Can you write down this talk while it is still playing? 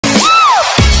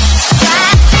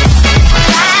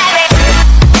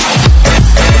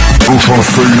trying to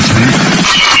phase me.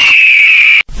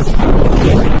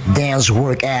 Dance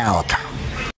workout.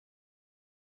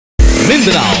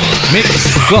 Mindanao Mix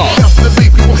Club. Bounce to the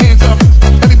beat, people hands up.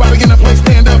 Everybody in the place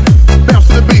stand up. Bounce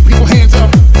to the beat, people hands up.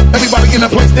 Everybody in the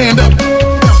place stand up.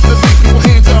 Bounce to the beat, people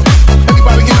hands up.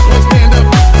 Everybody in the place stand up.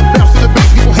 Bounce to the beat,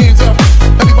 people hands up.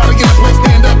 Everybody in the place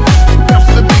stand up. Bounce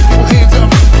to the beat, people hands up.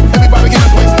 Everybody in the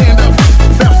place stand up.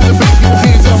 Bounce to the beat, people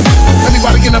hands up.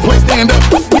 Everybody in the place stand up.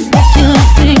 Your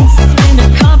things in the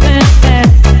carpet bag,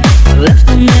 left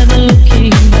them never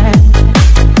looking back.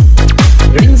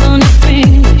 Rings on your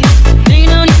finger,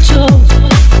 paint on your toes,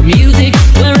 music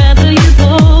wherever you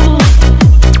go.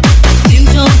 You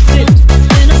don't fit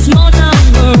in a small town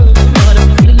world, but I'm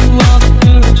feeling all the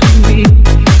girls to me.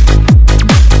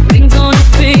 Rings on your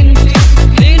finger,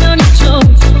 paint on your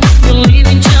toes, you're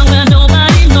leaving town where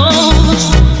nobody knows.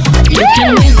 You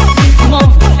can win if you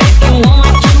want, if you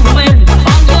want to win.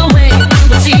 On the way to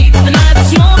the sea, the night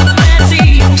is more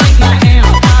fancy. Take my hand,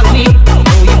 follow me. Oh,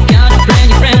 you got a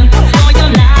friend for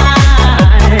your life.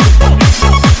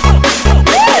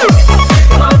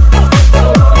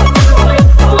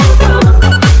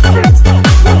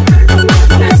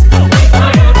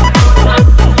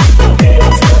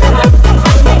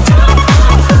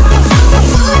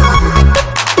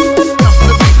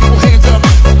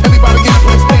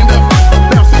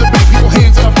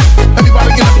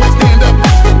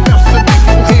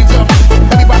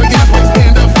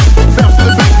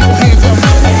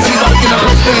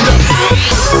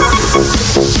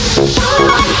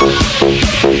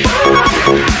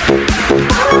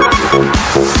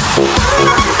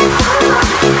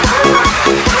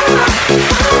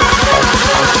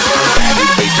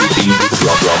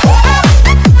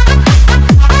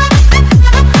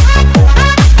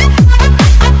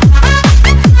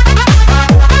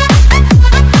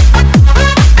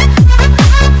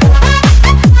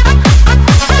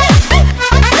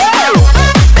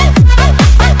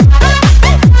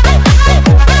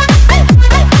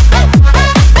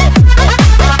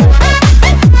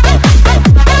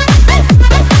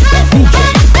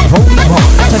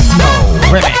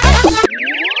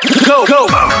 Go!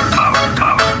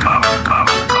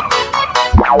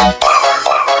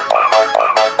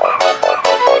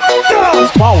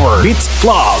 Power Beats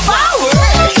Club.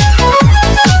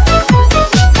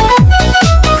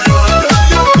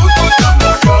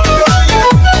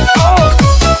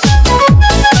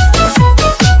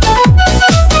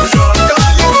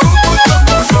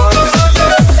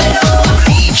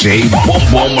 DJ Boom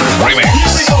Boom Remix.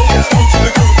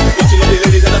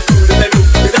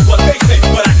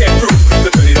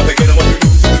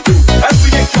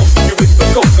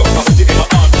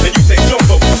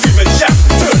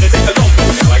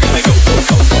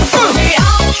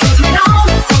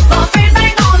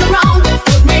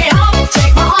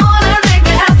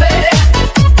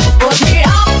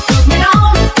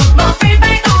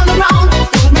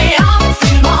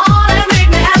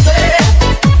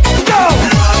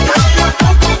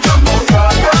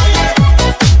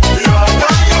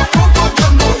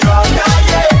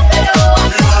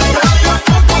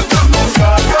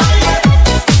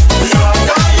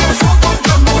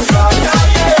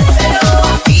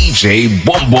 DJ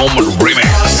Boom Boom Remix.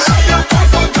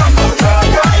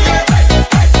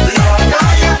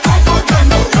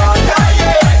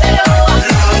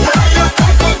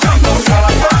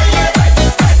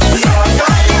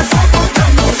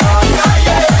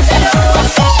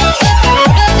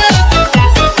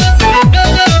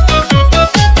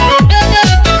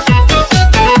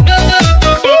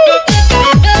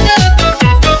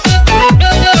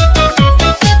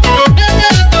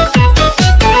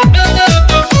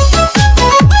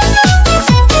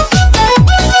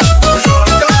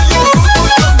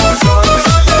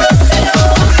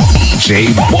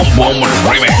 DJ Boom Boom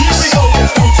Remix.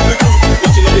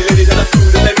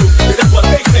 That's what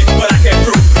they say, but I can't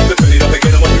prove. The minute I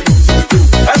begin, what you lose, you do.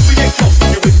 As we get close,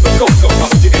 you whisper COCO. I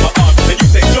hold you in my arms, and you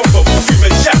say Zumba. Scream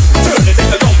and shout, turn and take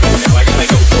the long road. Now I gotta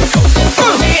go, go, go.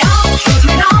 Put me out, put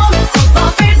me down, put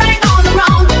my feet back on the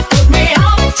ground. Put me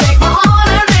out, take my heart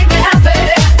and make me happy.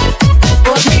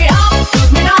 Put me out,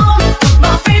 put me down, put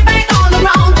my feet back on the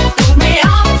ground. Put me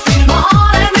out, feel my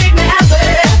heart and make me happy.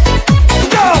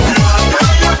 Go!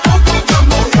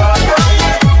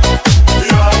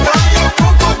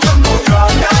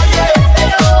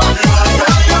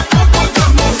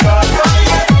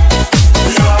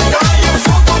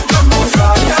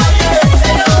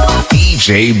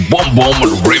 DJ Boom Boom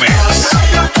Remix.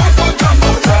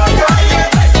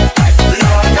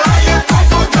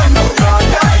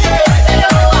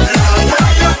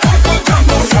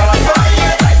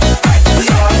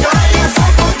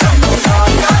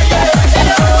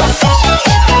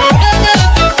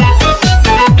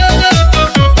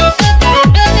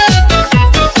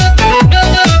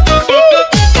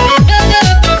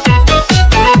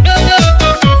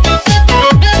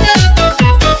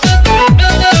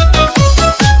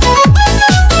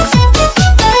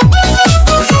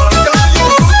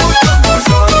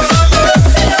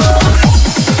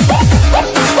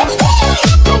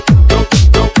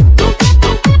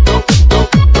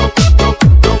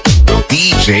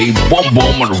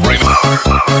 Boom Boom Remix.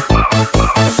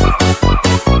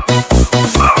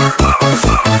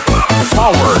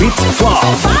 Power Beats Club.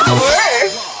 Power